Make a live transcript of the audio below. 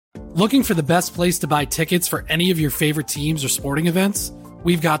Looking for the best place to buy tickets for any of your favorite teams or sporting events?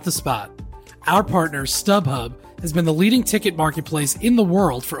 We've got the spot. Our partner, StubHub, has been the leading ticket marketplace in the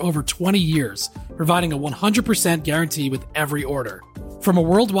world for over 20 years, providing a 100% guarantee with every order. From a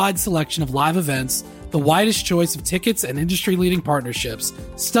worldwide selection of live events, the widest choice of tickets and industry-leading partnerships,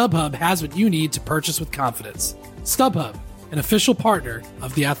 StubHub has what you need to purchase with confidence. StubHub, an official partner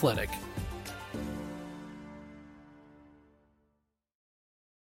of The Athletic.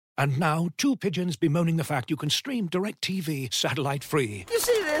 And now, two pigeons bemoaning the fact you can stream DirecTV satellite-free. You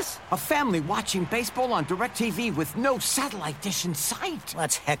see this? A family watching baseball on DirecTV with no satellite dish in sight.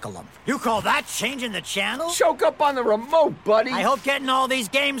 Let's heckle them. You call that changing the channel? Choke up on the remote, buddy. I hope getting all these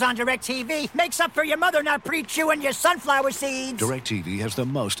games on DirecTV makes up for your mother not pre-chewing your sunflower seeds. DirecTV has the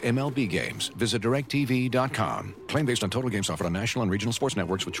most MLB games. Visit DirecTV.com. Claim based on total games offered on national and regional sports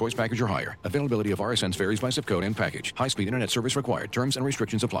networks with choice package or higher. Availability of RSNs varies by zip code and package. High-speed internet service required. Terms and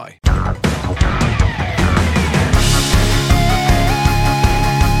restrictions apply.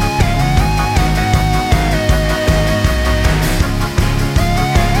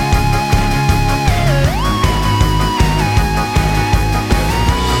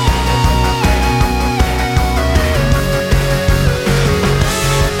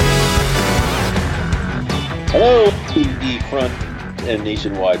 Hello to the Front and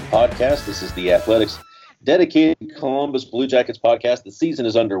Nationwide podcast. This is the Athletics dedicated Columbus Blue Jackets podcast. The season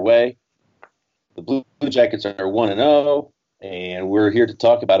is underway. The Blue Jackets are 1-0, and we're here to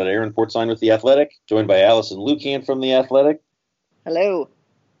talk about it. Aaron Portzline with The Athletic, joined by Allison Lucan from The Athletic. Hello.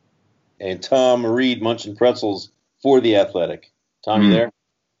 And Tom Reed, munching pretzels for The Athletic. Tom, you there?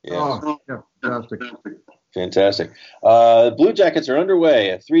 Yeah. Oh, fantastic. Fantastic. The Blue Jackets are underway.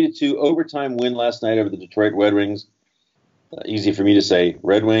 A 3-2 overtime win last night over the Detroit Red Wings. Easy for me to say,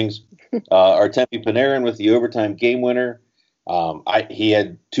 Red Wings. Artemi Panarin with the overtime game winner. He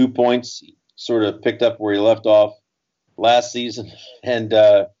had 2 points, sort of picked up where he left off last season. And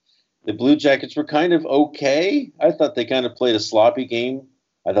the Blue Jackets were kind of okay. I thought they kind of played a sloppy game.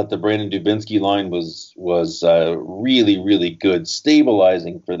 I thought the Brandon Dubinsky line was really, really good,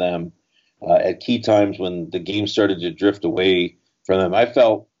 stabilizing for them at key times when the game started to drift away from them. I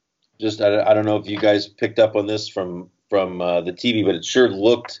felt I don't know if you guys picked up on this from the TV, but it sure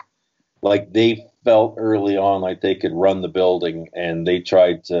looked like they felt early on like they could run the building, and they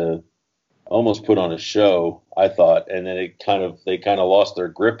tried to almost put on a show, I thought, and then they kind of lost their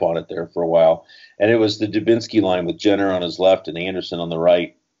grip on it there for a while. And it was the Dubinsky line with Jenner on his left and Anderson on the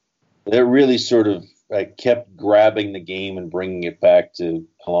right that really sort of kept grabbing the game and bringing it back to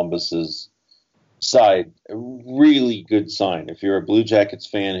Columbus's side. A really good sign. If you're a Blue Jackets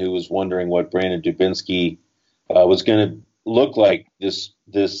fan who was wondering what Brandon Dubinsky was going to look like this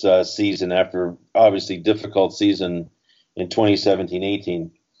season after obviously difficult season in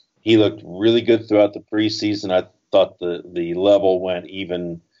 2017-18. He looked really good throughout the preseason. I thought the level went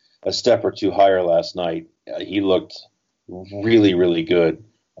even a step or two higher last night. He looked really, really good.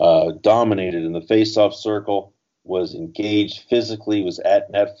 Dominated in the faceoff circle, was engaged physically, was at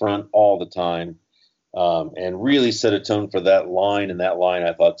net front all the time, and really set a tone for that line. And that line,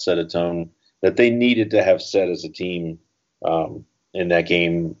 I thought, set a tone that they needed to have set as a team in that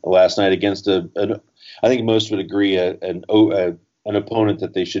game last night against I think most would agree, an opponent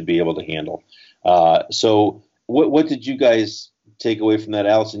that they should be able to handle. So what did you guys take away from that?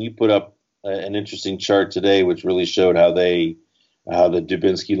 Allison, you put up an interesting chart today, which really showed how the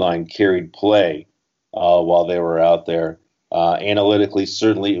Dubinsky line carried play while they were out there. Analytically,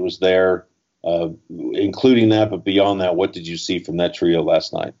 certainly it was there, including that, but beyond that, what did you see from that trio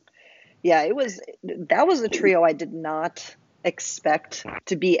last night? Yeah, that was a trio I did not expect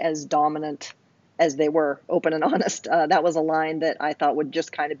to be as dominant as they were, open and honest. That was a line that I thought would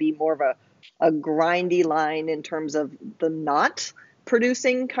just kind of be more of a grindy line in terms of the not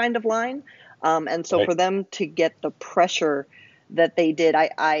producing kind of line. And so for them to get the pressure that they did,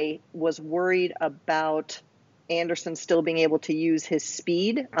 I was worried about Anderson still being able to use his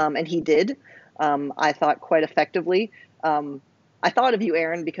speed, and he did, I thought, quite effectively. I thought of you,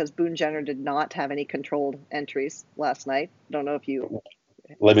 Aaron, because Boone Jenner did not have any controlled entries last night. Don't know if you...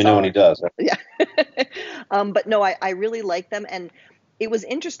 Let me know when he does. Yeah. But no, I really like them. And it was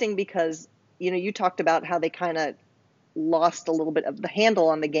interesting because, you talked about how they kind of lost a little bit of the handle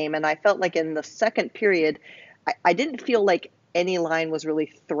on the game. And I felt like in the second period, I didn't feel like any line was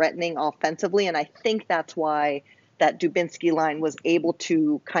really threatening offensively. And I think that's why that Dubinsky line was able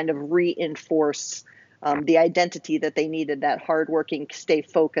to kind of reinforce the identity that they needed, that hardworking, stay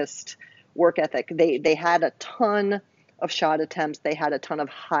focused work ethic. They had a ton of shot attempts. They had a ton of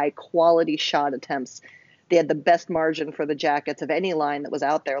high quality shot attempts. They had the best margin for the Jackets of any line that was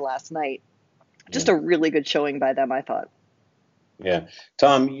out there last night. Just a really good showing by them, I thought. Yeah,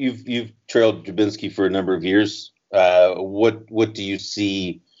 Tom, you've trailed Dubinsky for a number of years. What do you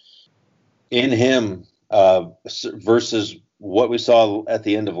see in him versus what we saw at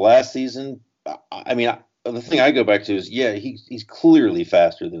the end of last season? I mean, the thing I go back to is, he's clearly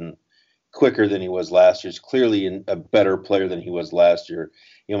quicker than he was last year. He's clearly a better player than he was last year.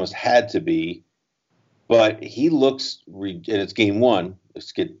 He almost had to be, but he looks, and it's game one.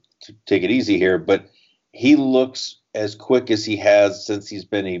 Take it easy here, but he looks as quick as he has since he's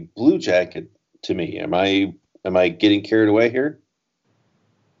been a Blue Jacket to me. Am I getting carried away here?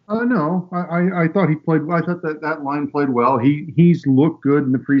 No, I thought he played. I thought that line played well. He's looked good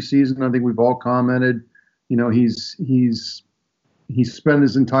in the preseason. I think we've all commented. He's spent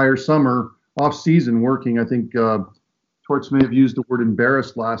his entire summer off season working. I think Torts may have used the word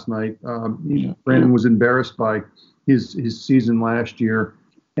embarrassed last night. Brandon was embarrassed by his season last year.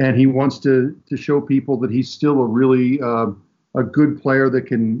 And he wants to show people that he's still a really a good player that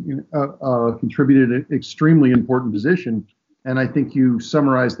can contribute at an extremely important position. And I think you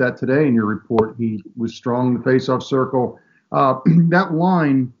summarized that today in your report. He was strong in the faceoff circle. That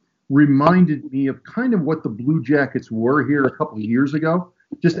line reminded me of kind of what the Blue Jackets were here a couple of years ago,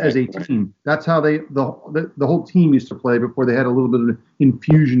 just as a team. That's how the whole team used to play before they had a little bit of an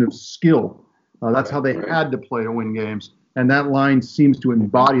infusion of skill. That's how they had to play to win games. And that line seems to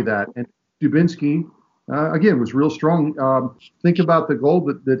embody that. And Dubinsky, again, was real strong. Think about the goal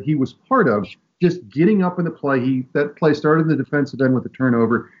that he was part of, just getting up in the play. That play started in the defensive end with a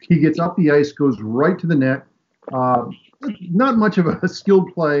turnover. He gets up the ice, goes right to the net. Not much of a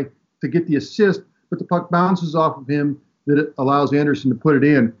skilled play to get the assist, but the puck bounces off of him that it allows Anderson to put it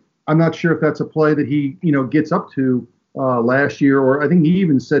in. I'm not sure if that's a play that he gets up to last year, or I think he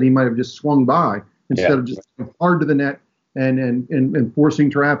even said he might have just swung by instead of just hard to the net and forcing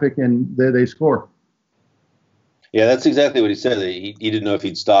traffic, and they score. Yeah, that's exactly what he said. He didn't know if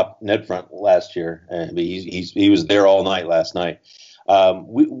he'd stop net front last year, but he was there all night last night.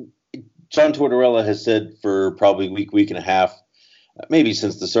 John Tortorella has said for probably week and a half, maybe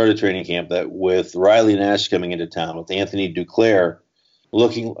since the start of training camp, that with Riley Nash coming into town, with Anthony Duclair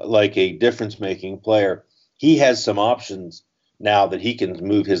looking like a difference-making player, he has some options now that he can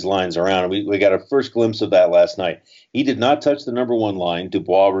move his lines around. We got a first glimpse of that last night. He did not touch the number one line.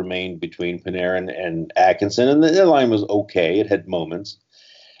 Dubois remained between Panarin and Atkinson, and the line was okay. It had moments.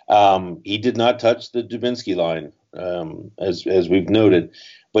 He did not touch the Dubinsky line, as we've noted,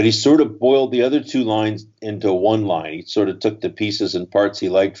 but he sort of boiled the other two lines into one line. He sort of took the pieces and parts he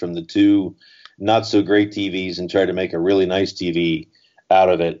liked from the two not-so-great TVs and tried to make a really nice TV out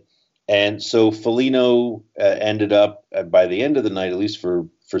of it. And so Foligno ended up, by the end of the night, at least for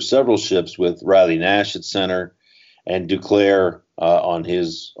several shifts, with Riley Nash at center and Duclair on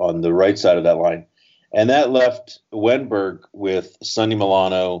the right side of that line. And that left Wenberg with Sonny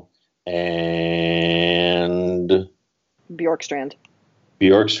Milano and Bjorkstrand,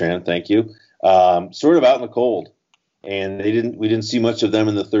 thank you. Sort of out in the cold. And we didn't see much of them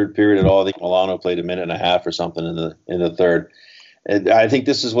in the third period at all. I think Milano played a minute and a half or something in the third. And I think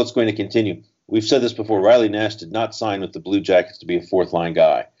this is what's going to continue. We've said this before. Riley Nash did not sign with the Blue Jackets to be a fourth-line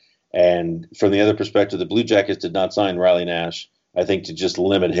guy. And from the other perspective, the Blue Jackets did not sign Riley Nash, I think, to just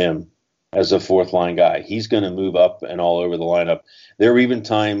limit him as a fourth-line guy. He's going to move up and all over the lineup. There were even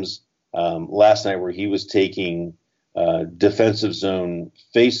times last night where he was taking defensive zone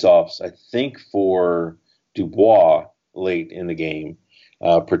face-offs, I think, for Dubois late in the game,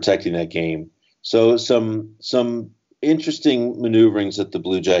 protecting that game. So some interesting maneuverings that the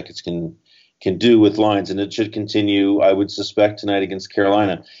Blue Jackets can do with lines, and it should continue, I would suspect, tonight against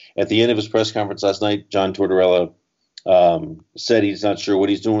Carolina. At the end of his press conference last night, John Tortorella said he's not sure what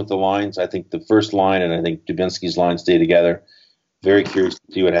he's doing with the lines. I think the first line and I think Dubinsky's line stay together. Very curious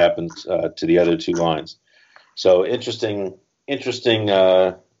to see what happens to the other two lines. So interesting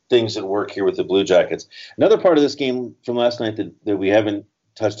things at work here with the Blue Jackets. Another part of this game from last night that we haven't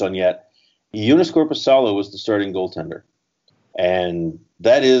touched on yet, Joonas Korpisalo was the starting goaltender, and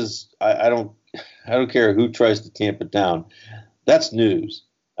that is I don't care who tries to tamp it down. That's news.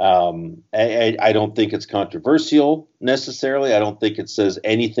 I don't think it's controversial necessarily. I don't think it says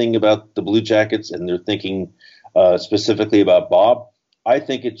anything about the Blue Jackets and they're thinking specifically about Bob. I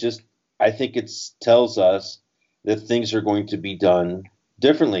think it tells us that things are going to be done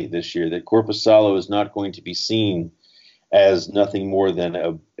differently this year. That Korpisalo is not going to be seen as nothing more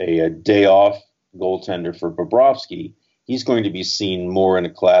than a day off goaltender for Bobrovsky. He's going to be seen more in a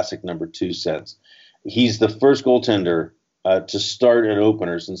classic number two sense. He's the first goaltender to start an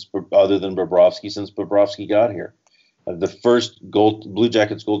opener other than Bobrovsky since Bobrovsky got here. The first Blue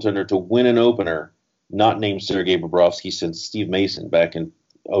Jackets goaltender to win an opener not named Sergei Bobrovsky since Steve Mason back in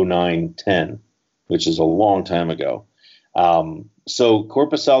 09-10, which is a long time ago. So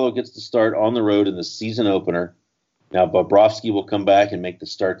Korpisalo gets to start on the road in the season opener. Now Bobrovsky will come back and make the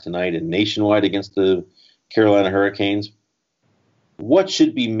start tonight in Nationwide against the Carolina Hurricanes. What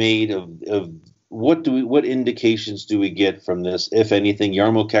should be made of what indications do we get from this, if anything?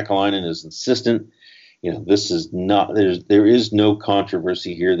 Jarmo Kekalainen is insistent. This is not, there is no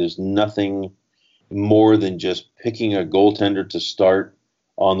controversy here. There's nothing more than just picking a goaltender to start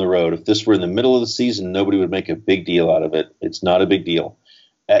on the road. If this were in the middle of the season, nobody would make a big deal out of it. It's not a big deal.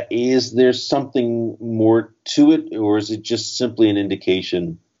 Is there something more to it, or is it just simply an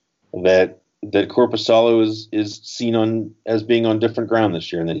indication that Korpisalo is seen as being on different ground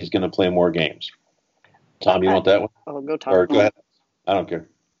this year and that he's going to play more games? Tom, you want that one? Oh, go Tom. Or go ahead. I don't care.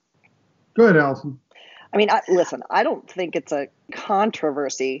 Go ahead, Allison. I mean, listen, I don't think it's a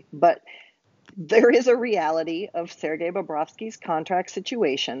controversy, but there is a reality of Sergei Bobrovsky's contract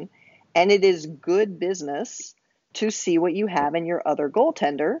situation, and it is good business to see what you have in your other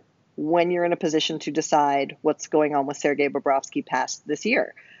goaltender when you're in a position to decide what's going on with Sergei Bobrovsky past this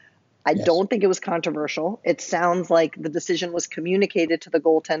year. I don't think it was controversial. It sounds like the decision was communicated to the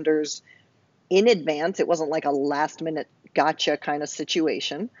goaltenders in advance. It wasn't like a last-minute gotcha kind of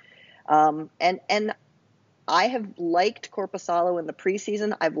situation. And I have liked Korpisalo in the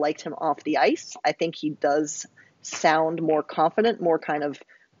preseason. I've liked him off the ice. I think he does sound more confident, more kind of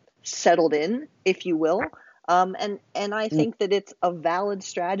settled in, if you will. And I think that it's a valid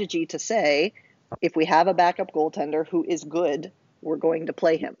strategy to say, if we have a backup goaltender who is good, we're going to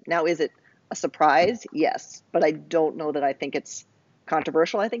play him. Now, is it a surprise? Yes. But I don't know that I think it's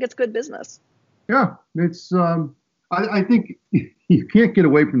controversial. I think it's good business. Yeah, it's. I think you can't get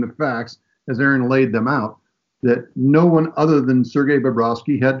away from the facts, as Aaron laid them out, that no one other than Sergei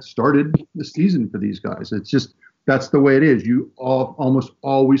Bobrovsky had started the season for these guys. It's just, that's the way it is. You almost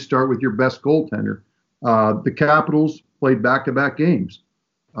always start with your best goaltender. The Capitals played back-to-back games.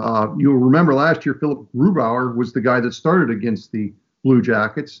 You'll remember last year, Philip Grubauer was the guy that started against the Blue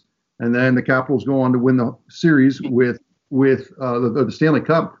Jackets, and then the Capitals go on to win the series with the Stanley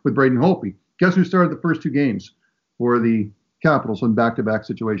Cup with Braden Holtby. Guess who started the first two games for the Capitals in back-to-back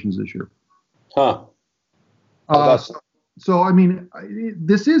situations this year? Huh. So I mean,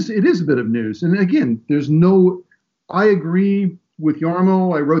 it is a bit of news. And again, I agree with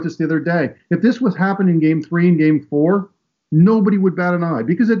Jarmo. I wrote this the other day. If this was happening in Game 3 and Game 4, nobody would bat an eye,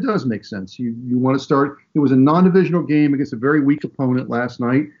 because it does make sense. You want to start. It was a non-divisional game against a very weak opponent last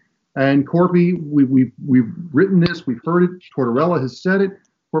night. And Corpy, we've written this, we've heard it. Tortorella has said it.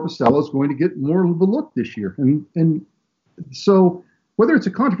 Korpisalo is going to get more of a look this year. And so whether it's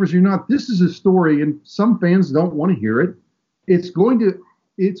a controversy or not, this is a story, and some fans don't want to hear it. It's going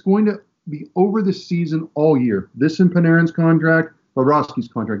to be over the season all year. This in Panarin's contract, Bobrovsky's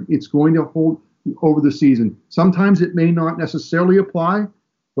contract. It's going to hold over the season. Sometimes it may not necessarily apply,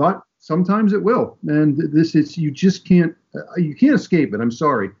 but sometimes it will. And you just can't escape it. I'm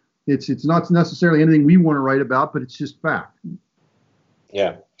sorry. It's not necessarily anything we want to write about, but it's just fact.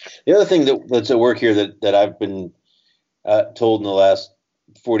 Yeah. The other thing that's at work here that I've been told in the last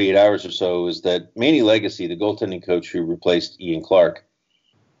 48 hours or so is that Manny Legacy, the goaltending coach who replaced Ian Clark,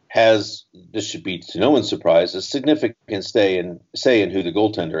 has, this should be to no one's surprise, a significant say in who the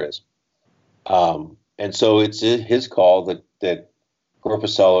goaltender is. And so it's his call that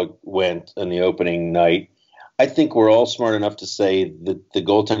Korpisalo went in the opening night. I think we're all smart enough to say that the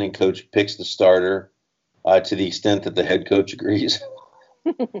goaltending coach picks the starter to the extent that the head coach agrees.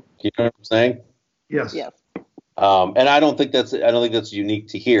 You know what I'm saying? Yes. Yes. And I don't think that's unique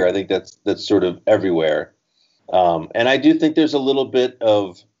to here. I think that's sort of everywhere. And I do think there's a little bit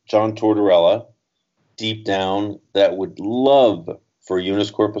of John Tortorella deep down that would love for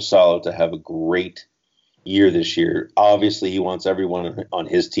Joonas Korpisalo to have a great year this year. Obviously, he wants everyone on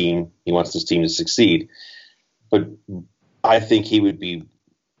his team. He wants this team to succeed. But I think he would be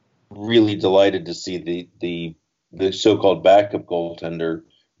really delighted to see the so-called backup goaltender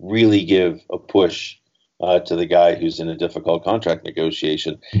really give a push to the guy who's in a difficult contract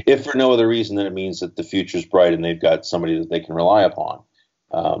negotiation, if for no other reason than it means that the future's bright and they've got somebody that they can rely upon.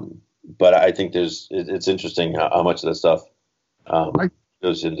 But I think it's interesting how much of that stuff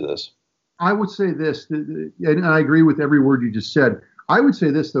goes into this. I would say this, and I agree with every word you just said. I would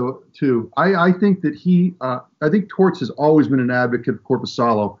say this, though, too. I think that I think Torts has always been an advocate of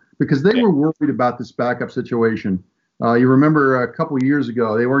Korpisalo, because they were worried about this backup situation. You remember a couple of years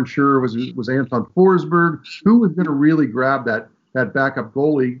ago, they weren't sure was Anton Forsberg who was going to really grab that backup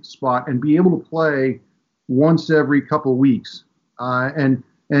goalie spot and be able to play once every couple of weeks. And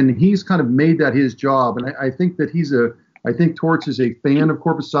he's kind of made that his job. And I think that I think Torts is a fan of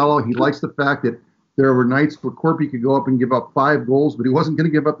Korpisalo. He likes the fact that there were nights where Corpy could go up and give up 5 goals, but he wasn't going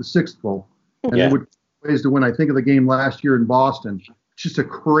to give up the 6th goal. And they would ways to win. I think of the game last year in Boston. It's just a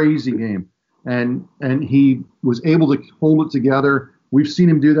crazy game. And he was able to hold it together. We've seen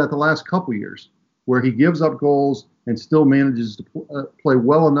him do that the last couple of years, where he gives up goals and still manages to play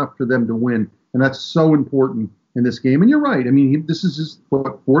well enough for them to win. And that's so important in this game. And you're right. I mean, this is his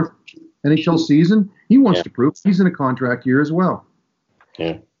 4th NHL season. He wants to prove he's in a contract year as well.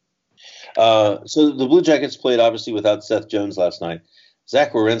 Yeah. So the Blue Jackets played obviously without Seth Jones last night.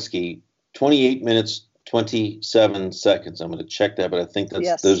 Zach Werenski, 28 minutes, 27 seconds. I'm going to check that, but I think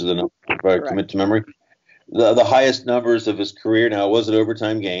those are the numbers if I commit to memory. The highest numbers of his career. Now, it was an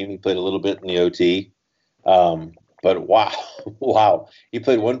overtime game. He played a little bit in the OT. But wow. He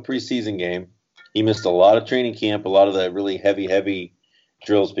played one preseason game. He missed a lot of training camp, a lot of the really heavy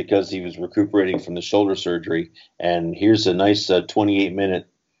drills because he was recuperating from the shoulder surgery. And here's a nice 28-minute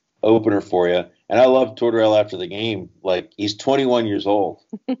opener for you. And I love Tortorella after the game. Like, he's 21 years old.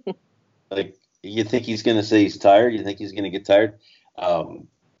 Like, you think he's going to say he's tired? You think he's going to get tired?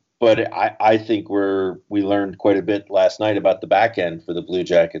 But I think we learned quite a bit last night about the back end for the Blue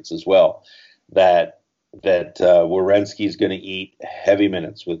Jackets as well. That Werenski's going to eat heavy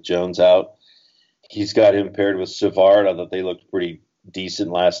minutes with Jones out. He's got him paired with Savard. I thought they looked pretty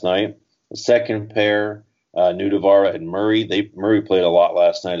decent last night. The second pair, Nudavara and Murray. Murray played a lot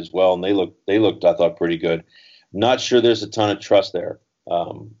last night as well, and they looked I thought pretty good. Not sure there's a ton of trust there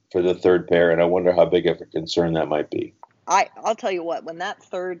for the third pair, and I wonder how big of a concern that might be. I'll tell you what, when that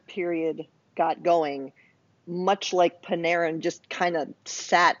third period got going, much like Panarin just kind of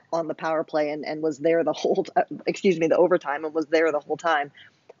sat on the power play and was there the whole the overtime and was there the whole time.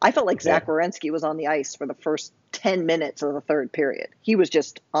 I felt like Zach Werenski was on the ice for the first 10 minutes of the third period. He was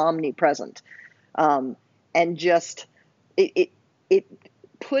just omnipresent. And just it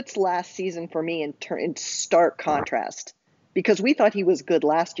puts last season for me in stark contrast, because we thought he was good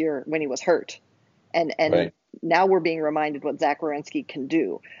last year when he was hurt. And now we're being reminded what Zach Werenski can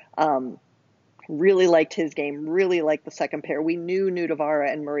do. Really liked his game, really liked the second pair. We knew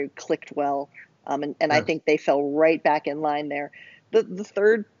Nudavara and Murray clicked well, and I think they fell right back in line there. The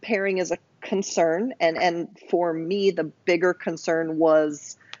third pairing is a concern, and for me, the bigger concern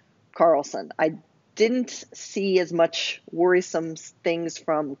was Karlsson. I didn't see as much worrisome things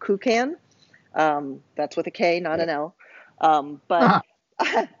from Kukan. That's with a K, not an L. But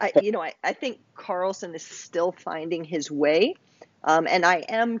I think Karlsson is still finding his way, and I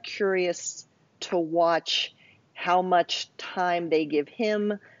am curious to watch how much time they give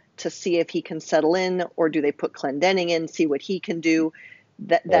him to see if he can settle in, or do they put Clendening in, see what he can do.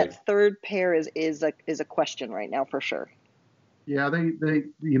 That third pair is a question right now for sure. Yeah, they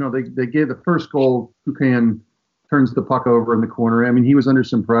gave the first goal. Kukan turns the puck over in the corner. I mean, he was under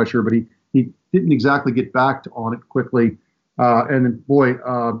some pressure, but he didn't exactly get back on it quickly. And then, boy,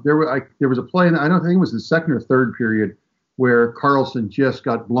 there was a play, and I don't think it was the second or third period, where Karlsson just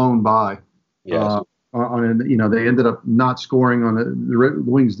got blown by. Yes. They ended up not scoring on the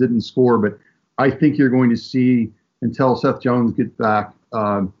Wings didn't score, but I think you're going to see, until Seth Jones gets back,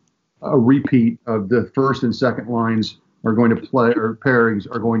 a repeat of the first and second lines are going to play, or pairings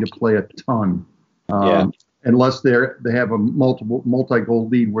are going to play a ton. Unless they have a multi-goal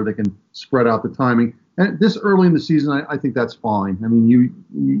lead where they can spread out the timing. And this early in the season, I think that's fine. I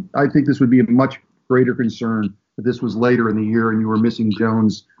mean, I think this would be a much greater concern if this was later in the year and you were missing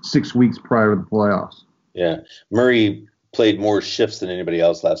Jones 6 weeks prior to the playoffs. Yeah. Murray played more shifts than anybody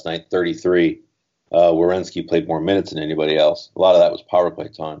else last night, 33. Werenski played more minutes than anybody else. A lot of that was power play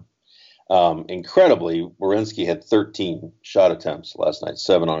time. Incredibly, Werenski had 13 shot attempts last night,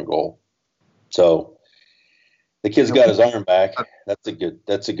 7 on goal. So the kid's got his arm back. That's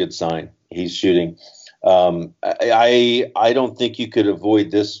a good sign. He's shooting. I don't think you could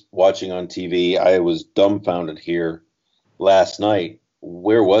avoid this watching on TV. I was dumbfounded here last night.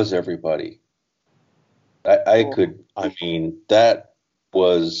 Where was everybody? That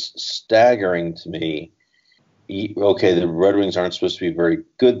was staggering to me. Okay, the Red Wings aren't supposed to be very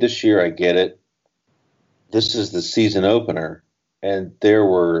good this year. I get it. This is the season opener, and there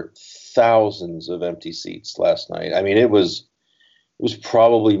were thousands of empty seats last night. I mean, it was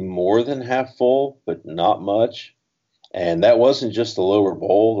probably more than half full, but not much. And that wasn't just the lower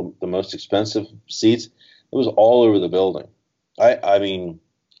bowl, the most expensive seats. It was all over the building. I mean,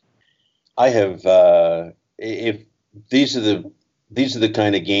 I have if these are the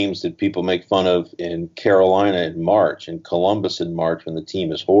kind of games that people make fun of in Carolina in March and Columbus in March when the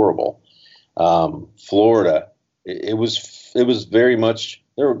team is horrible. Florida, it was very much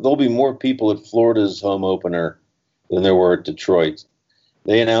there'll be more people at Florida's home opener than there were at Detroit.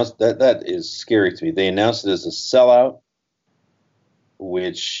 They announced that is scary to me. They announced it as a sellout,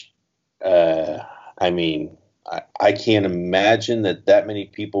 which I can't imagine that many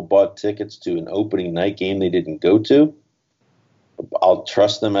people bought tickets to an opening night game they didn't go to. I'll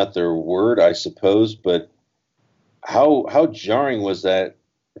trust them at their word, I suppose, but how jarring was that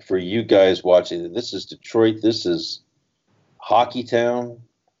for you guys watching? This is Detroit, this is Hockey Town,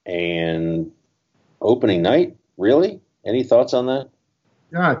 and opening night? Really? Any thoughts on that?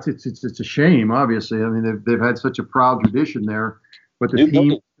 Yeah, it's a shame. Obviously, I mean they've had such a proud tradition there, but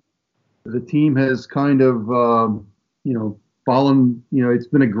the team has kind of fallen. It's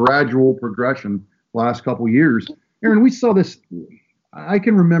been a gradual progression last couple of years. Aaron, we saw this. I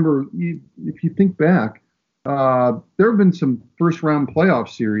can remember if you think back, there have been some first round playoff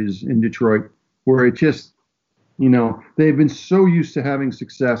series in Detroit where it just, they've been so used to having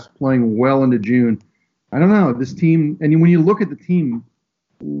success playing well into June. I don't know this team. And when you look at the team,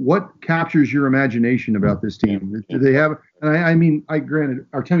 what captures your imagination about this team? Do they have, and I granted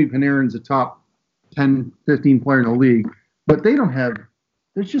Artemi Panarin's a top 10, 15 player in the league, but they don't have,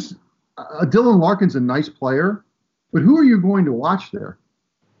 there's just, Dylan Larkin's a nice player, but who are you going to watch there?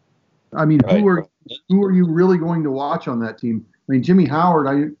 I mean, right. who are you really going to watch on that team? I mean, Jimmy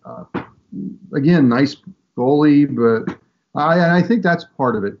Howard, again, nice goalie, but I think that's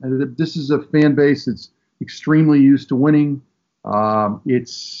part of it. This is a fan base that's extremely used to winning.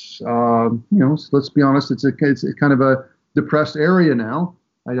 Let's be honest, it's kind of a depressed area now.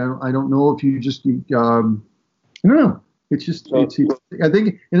 I don't know if you just, I don't know. It's just, I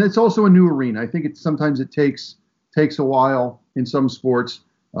think, and it's also a new arena. I think sometimes it takes a while in some sports.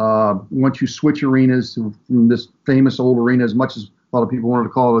 Once you switch arenas from this famous old arena, as much as a lot of people wanted to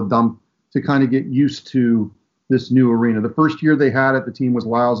call it a dump, to kind of get used to this new arena. The first year they had it, the team was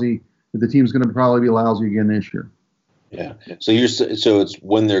lousy. The team's going to probably be lousy again this year. Yeah. So it's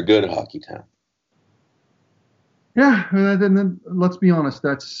when they're good, Hockey Town. Yeah. And then let's be honest.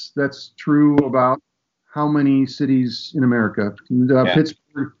 That's true about how many cities in America.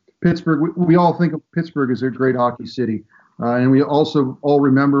 Pittsburgh. We all think of Pittsburgh as a great hockey city, and we also all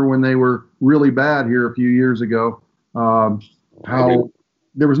remember when they were really bad here a few years ago. How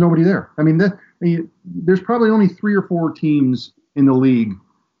there was nobody there. I mean, there's probably only 3 or 4 teams in the league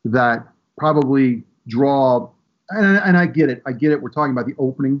that probably draw. And I get it. We're talking about the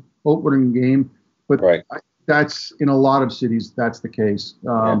opening game, but right. That's in a lot of cities. That's the case.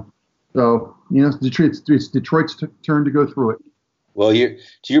 So it's Detroit's turn to go through it. Well, to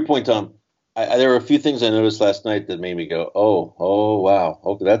your point, Tom, there were a few things I noticed last night that made me go, oh, wow,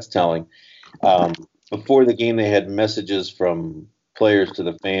 okay, that's telling. Before the game, they had messages from players to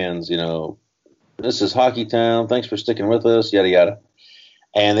the fans. This is Hockey Town. Thanks for sticking with us. Yada yada.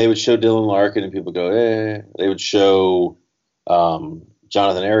 And they would show Dylan Larkin, and people go, eh. They would show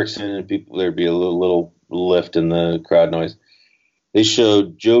Jonathan Ericsson, and there'd be a little lift in the crowd noise. They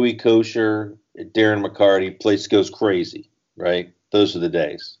showed Joey Kosher, Darren McCarty. Place goes crazy, right? Those are the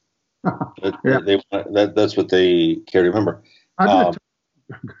days. That's what they care to remember. And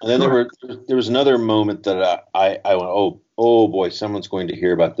then there was another moment that I went, oh boy, someone's going to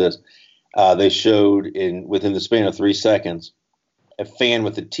hear about this. They showed within the span of 3 seconds a fan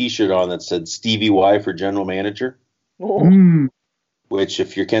with a T-shirt on that said Stevie Y for general manager. Oh. Which,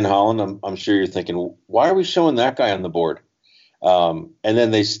 if you're Ken Holland, I'm sure you're thinking, why are we showing that guy on the board? And then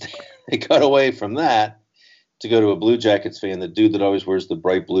they got away from that to go to a Blue Jackets fan, the dude that always wears the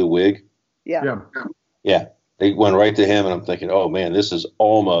bright blue wig. Yeah. They went right to him, and I'm thinking, oh man, this is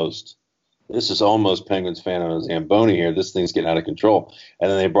almost Penguins fan on a Zamboni here. This thing's getting out of control.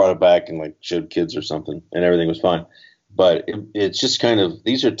 And then they brought it back and showed kids or something, and everything was fine. But it's just kind of,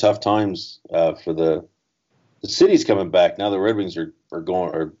 these are tough times for the city's coming back now. The Red Wings are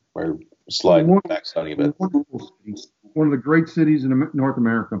sliding back a bit. One of the great cities in North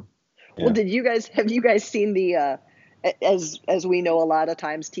America. Yeah. Well, have you guys seen the as we know, a lot of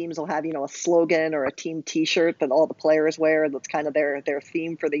times teams will have a slogan or a team T-shirt that all the players wear. That's kind of their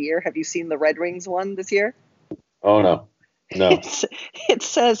theme for the year. Have you seen the Red Wings one this year? Oh no. It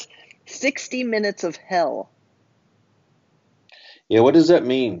says 60 minutes of hell. Yeah, what does that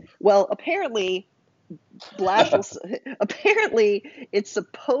mean? Well, apparently it's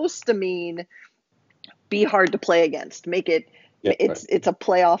supposed to mean be hard to play against. Make it. Yeah, it's a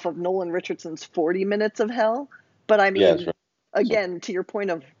playoff of Nolan Richardson's 40 minutes of hell. But I mean, again, to your point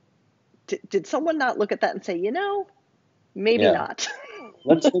of, did someone not look at that and say, Maybe not.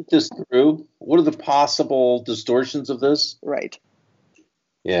 Let's think this through. What are the possible distortions of this? Right.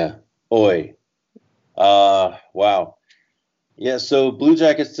 Yeah. Oi. Wow. Yeah, so Blue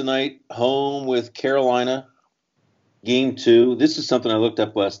Jackets tonight, home with Carolina, Game 2. This is something I looked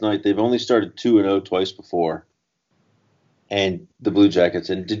up last night. They've only started 2-0 twice before. And the Blue Jackets.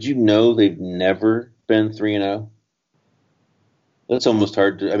 And did you know they've never been 3-0? That's almost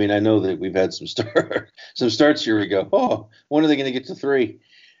hard to. I mean, I know that we've had some starts here. We go, oh, when are they going to get to 3?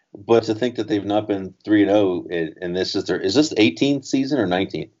 But to think that they've not been 3-0, and this is is this 18th season or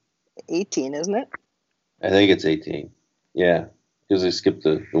 19th? 18, isn't it? I think it's 18. Yeah, because they skipped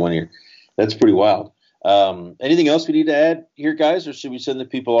the 1 year. That's pretty wild. Anything else we need to add here, guys, or should we send the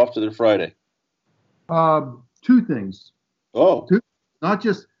people off to their Friday? 2 things. Oh, 2, not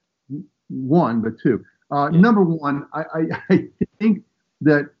just 1, but 2. Number 1, I think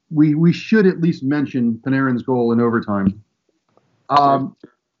that we should at least mention Panarin's goal in overtime.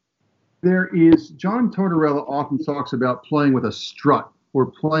 There is, John Tortorella often talks about playing with a strut or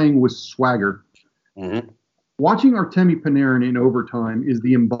playing with swagger. Mm-hmm. Watching Artemi Panarin in overtime is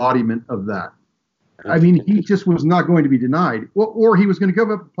the embodiment of that. I mean, he just was not going to be denied. Or he was going to give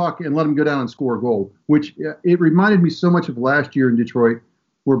up the puck and let him go down and score a goal, which it reminded me so much of last year in Detroit,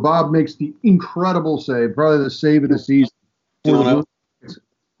 where Bob makes the incredible save, probably the save of the season, where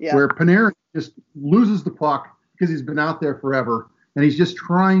Panarin just loses the puck because he's been out there forever, and he's just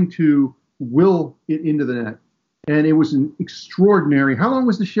trying to will it into the net. And it was an extraordinary. How long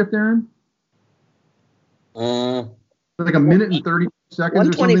was the shift, Aaron? Like a minute and 30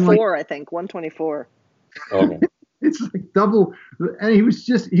 seconds 124, or something like. I think. 124. okay. It's like double. And he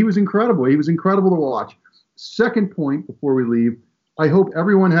was incredible. He was incredible to watch. Second point before we leave, I hope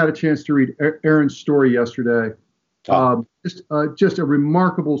everyone had a chance to read Aaron's story yesterday. Just a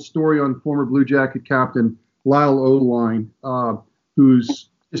remarkable story on former Blue Jacket captain Lyle Oline, who's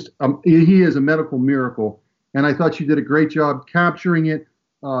just he is a medical miracle. And I thought you did a great job capturing it.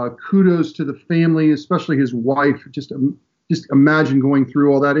 Kudos to the family, especially his wife. Just imagine going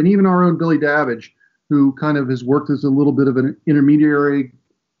through all that. And even our own Billy Davidge, who kind of has worked as a little bit of an intermediary,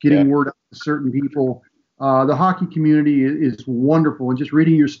 getting word out to certain people. The hockey community is wonderful. And just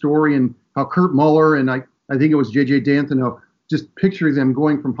reading your story and how Kurt Muller and I think it was J.J. D'Anthony, just picturing them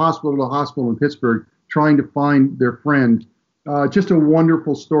going from hospital to hospital in Pittsburgh, trying to find their friend. Just a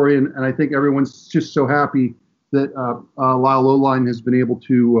wonderful story. And I think everyone's just so happy that Lyle Oline has been able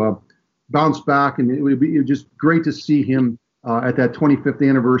to bounce back. And it would be just great to see him at that 25th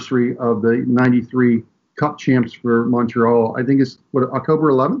anniversary of the 93 Cup champs for Montreal. I think it's, October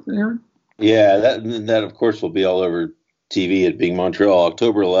 11th, Aaron? Yeah, that of course will be all over TV, it being Montreal,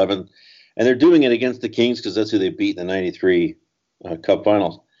 October 11th. And they're doing it against the Kings because that's who they beat in the 93 Cup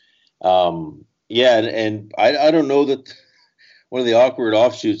finals. And I don't know that one of the awkward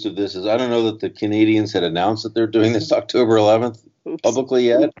offshoots of this is I don't know that the Canadians had announced that they're doing this October 11th publicly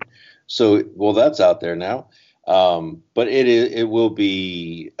yet. So, well, that's out there now. But it will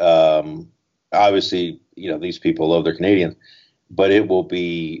be obviously, these people love their Canadians, but it will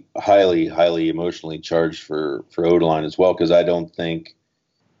be highly, highly emotionally charged for Oline as well, because I don't think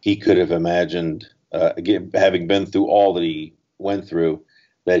he could have imagined, having been through all that he went through,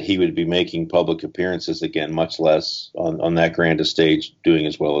 that he would be making public appearances again, much less on that grand stage, doing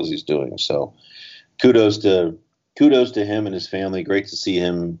as well as he's doing. So kudos to him and his family. Great to see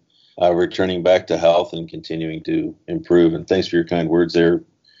him returning back to health and continuing to improve. And thanks for your kind words there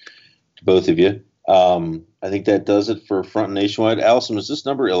to both of you. I think that does it for Front and Nationwide. Allison, was this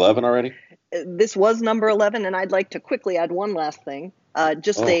number 11 already? This was number 11, and I'd like to quickly add one last thing. A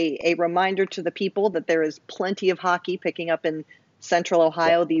reminder to the people that there is plenty of hockey picking up in Central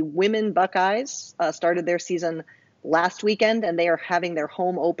Ohio. The women Buckeyes started their season last weekend, and they are having their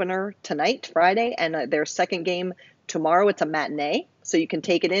home opener tonight, Friday, and their second game tomorrow. It's a matinee, so you can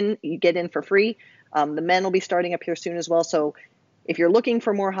take it in. You get in for free. The men will be starting up here soon as well. So if you're looking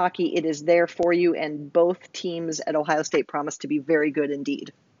for more hockey, it is there for you, and both teams at Ohio State promise to be very good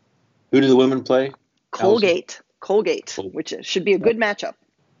indeed. Who do the women play? Colgate, which should be a good matchup.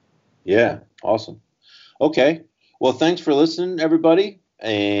 Yeah, awesome. Okay. Well, thanks for listening, everybody.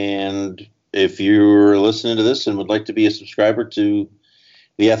 And if you're listening to this and would like to be a subscriber to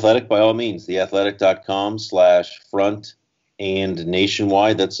The Athletic, by all means, theathletic.com/front and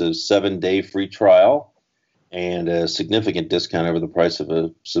nationwide. That's a 7-day free trial and a significant discount over the price of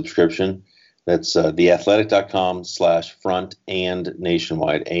a subscription. That's theathletic.com/front and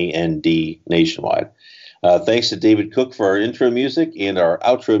nationwide, AND nationwide. Thanks to David Cook for our intro music and our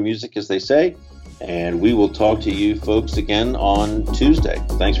outro music, as they say. And we will talk to you folks again on Tuesday.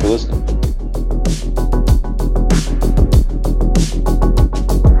 Thanks for listening.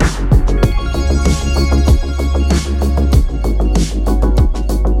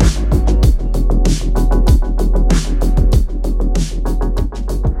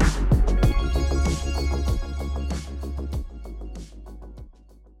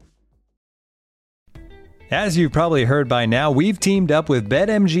 As you've probably heard by now, we've teamed up with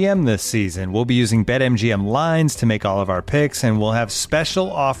BetMGM this season. We'll be using BetMGM lines to make all of our picks, and we'll have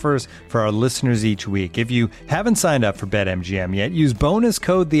special offers for our listeners each week. If you haven't signed up for BetMGM yet, use bonus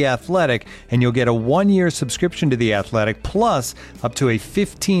code THEATHLETIC, and you'll get a 1-year subscription to The Athletic, plus up to a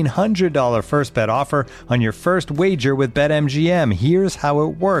 $1,500 first bet offer on your first wager with BetMGM. Here's how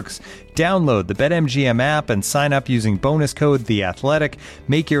it works. Download the BetMGM app and sign up using bonus code THEATHLETIC.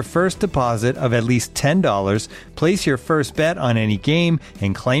 Make your first deposit of at least $10. Place your first bet on any game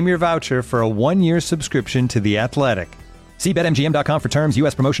and claim your voucher for a 1-year subscription to The Athletic. See BetMGM.com for terms.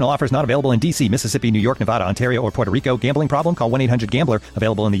 U.S. promotional offers not available in D.C., Mississippi, New York, Nevada, Ontario, or Puerto Rico. Gambling problem? Call 1-800-GAMBLER.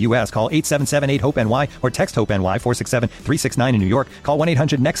 Available in the U.S. Call 877-8-HOPE-NY or text HOPE-NY 467-369 in New York. Call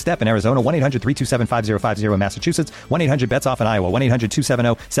 1-800-NEXT-STEP in Arizona. 1-800-327-5050 in Massachusetts. 1-800-BETS-OFF in Iowa.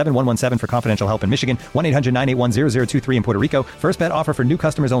 1-800-270-7117 for confidential help in Michigan. 1-800-981-0023 in Puerto Rico. First bet offer for new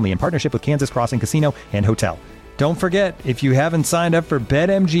customers only in partnership with Kansas Crossing Casino and Hotel. Don't forget, if you haven't signed up for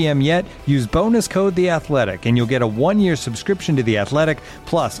BetMGM yet, use bonus code THEATHLETIC, and you'll get a 1-year subscription to The Athletic,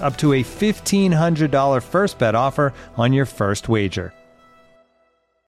 plus up to a $1,500 first bet offer on your first wager.